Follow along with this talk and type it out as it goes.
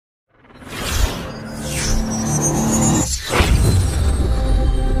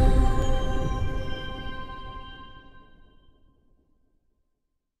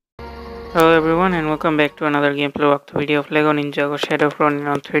Hello everyone and welcome back to another gameplay walkthrough video of Lego Ninjago Shadow of Ronin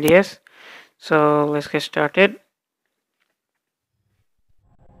on 3DS. So let's get started.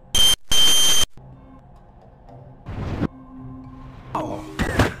 Oh.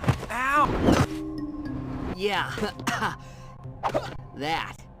 Ow! Yeah.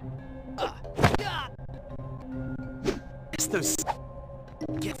 That. Guess those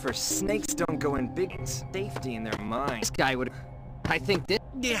get for snakes don't go in big safety in their mind. This guy would. I think this.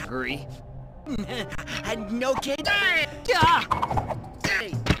 Yeah. Agree. No kid. Hey.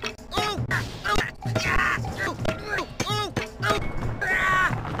 Oh.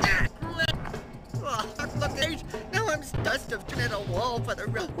 Look, now I'm stuck at a wall for the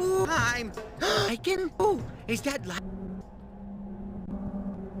real time. I can. Oh, is that like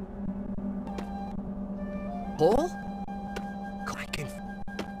hole? I can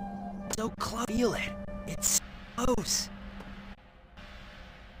so close. Feel it. It's close.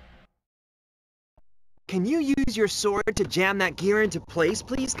 Can you use your sword to jam that gear into place,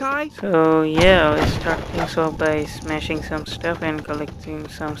 please, Kai? So yeah, let's start things off by smashing some stuff and collecting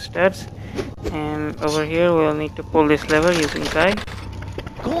some studs. And over here we'll need to pull this lever using Kai.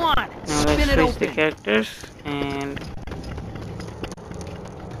 Go on! Now let's switch the characters and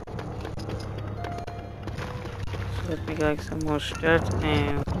so let me collect some more studs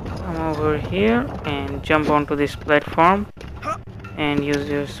and come over here and jump onto this platform and use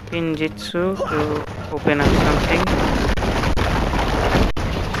your spin jitsu to open up something.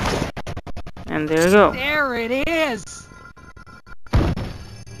 And there we go. There it is!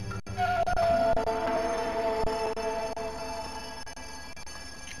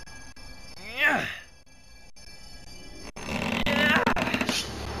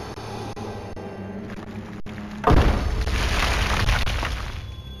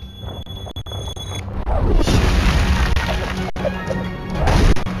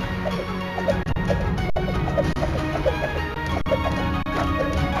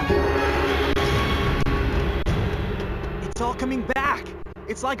 It's all coming back.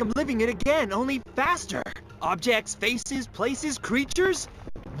 It's like I'm living it again, only faster. Objects, faces, places, creatures,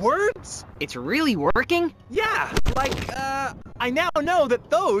 words. It's really working? Yeah, like, I now know that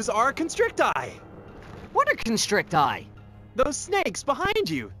those are constricti. What are constricti? Those snakes behind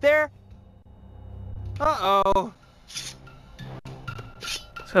you. They're... Uh-oh.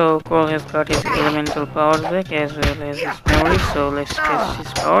 So Cole has got his elemental powers back as well as his memory, so let's test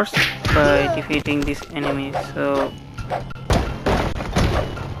his powers by defeating this enemy. So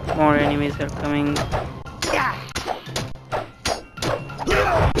more enemies are coming.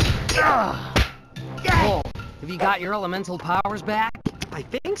 Cole, have you got your elemental powers back? I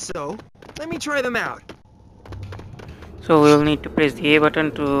think so. Let me try them out. So we'll need to press the A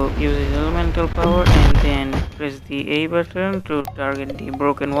button to use his elemental power and then press the A button to target the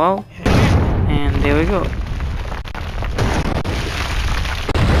broken wall. And there we go.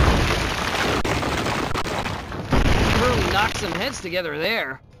 Really knocked some heads together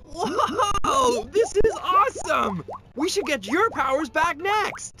there. Whoa! This is awesome! We should get your powers back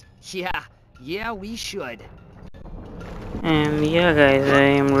next! Yeah, we should. And yeah guys, I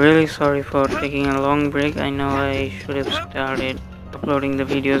am really sorry for taking a long break. I know I should have started uploading the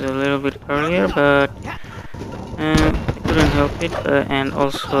videos a little bit earlier, but I couldn't help it. And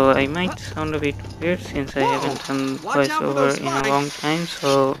also I might sound a bit weird since I haven't done voiceover in a long time,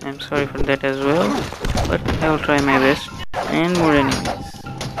 so I'm sorry for that as well. But I will try my best. And more enemies.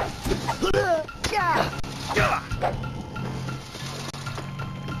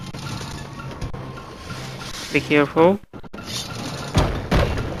 Be careful.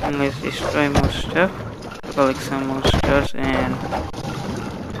 And let's destroy more stuff, collect some more studs, and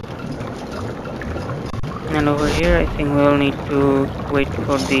over here I think we'll need to wait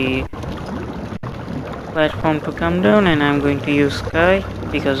for the platform to come down, and I'm going to use Sky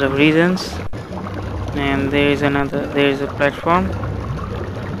because of reasons. And there is a platform,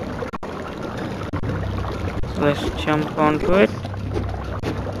 so let's jump onto it.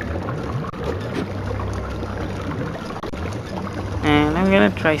 And I'm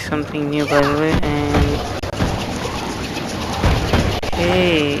gonna try something new, by the way. And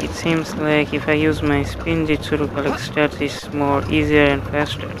okay, it seems like if I use my spin jitsu to collect stats, it's more easier and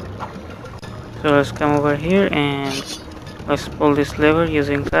faster. So let's come over here and let's pull this lever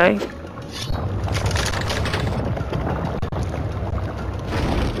using Kai.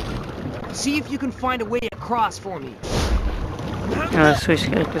 See if you can find a way across for me. Now let's switch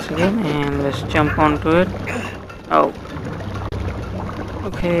characters again and let's jump onto it. Oh.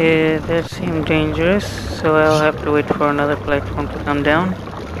 Okay, that seemed dangerous, so I'll have to wait for another platform to come down.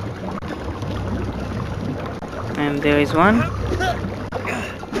 And there is one.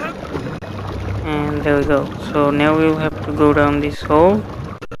 And there we go. So now we'll have to go down this hole.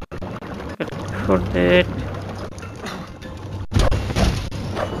 But before that,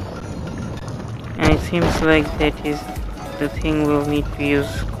 and it seems like that is the thing we'll need to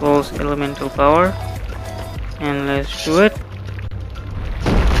use close elemental power. And let's do it.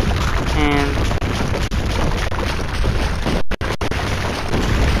 And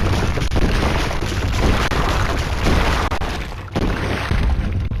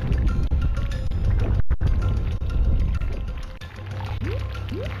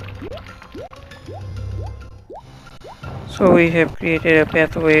so we have created a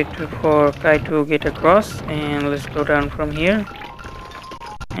pathway for Kai to get across, and let's go down from here.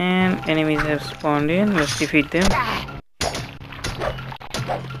 And enemies have spawned in, let's defeat them.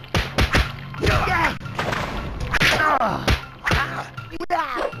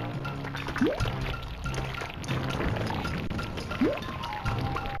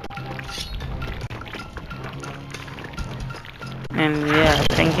 And yeah,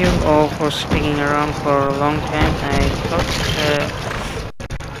 thank you all for sticking around for a long time. I thought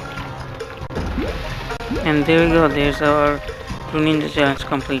and there we go, there's our 2 ninja challenges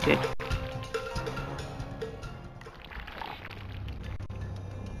completed.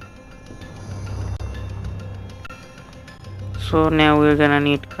 So now we're gonna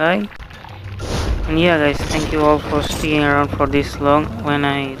need Kai. And yeah guys, thank you all for sticking around for this long. When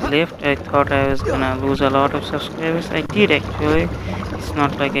I left, I thought I was gonna lose a lot of subscribers. I did actually. It's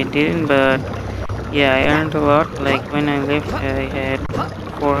not like I didn't, but yeah, I earned a lot. Like when I left, I had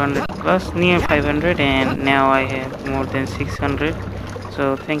 400 plus, near 500, and now I have more than 600.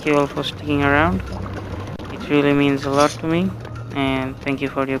 So thank you all for sticking around. It really means a lot to me, and thank you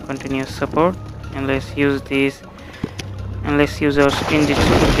for your continuous support. And let's use this, and let's use our spin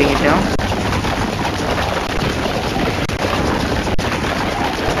jutsu to bring it down.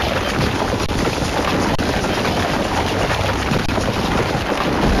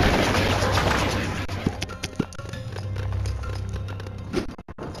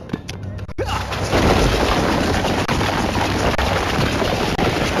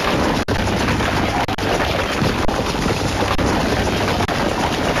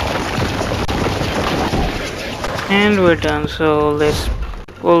 And we're done, so let's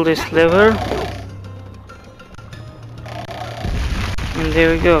pull this lever, and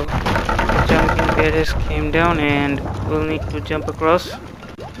there we go. The jumping pedals came down, and we'll need to jump across.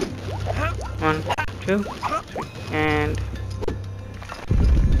 1, 2, 3, and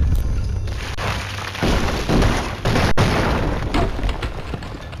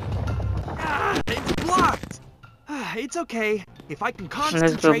it's blocked. It's okay. If I can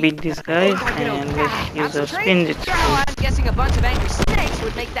concentrate. let's go beat these guys, and let's use our spin jutsu. Well, I'm guessing a bunch of angry snakes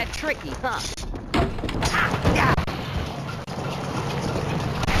would make that tricky, huh?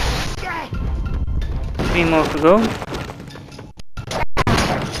 3 more to go.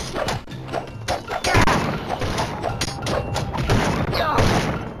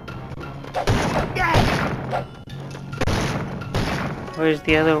 Where's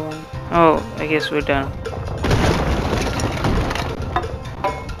the other one? Oh, I guess we're done.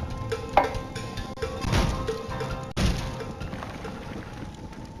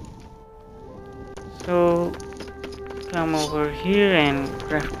 So come over here and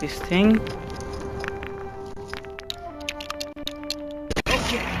craft this thing.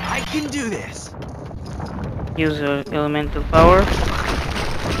 Okay, I can do this. Use our elemental power.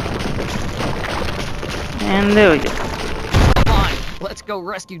 And there we go. Come on, let's go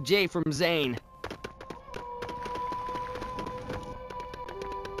rescue Jay from Zane.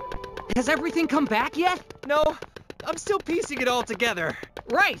 Has everything come back yet? No, I'm still piecing it all together.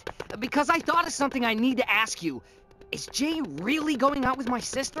 Right, because I thought of something I need to ask you. Is Jay really going out with my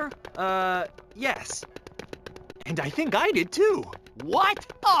sister? Yes. And I think I did too.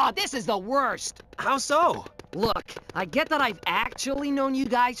 What? Oh, this is the worst. How so? Look, I get that I've actually known you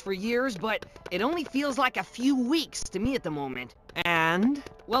guys for years, but it only feels like a few weeks to me at the moment. And?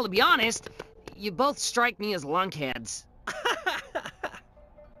 Well, to be honest, you both strike me as lunkheads.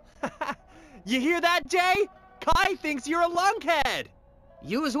 You hear that, Jay? Kai thinks you're a lunkhead.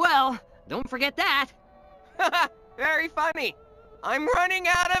 You as well. Don't forget that. Very funny. I'm running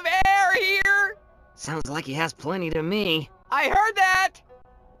out of air here. Sounds like he has plenty to me. I heard that.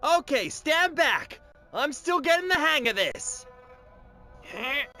 Okay, stand back. I'm still getting the hang of this.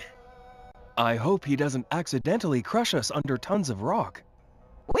 I hope he doesn't accidentally crush us under tons of rock.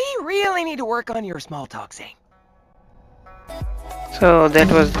 We really need to work on your small talk, Zane. So that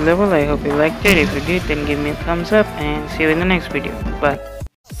was the level. I hope you liked it. If you did, then give me a thumbs up, and see you in the next video. Bye.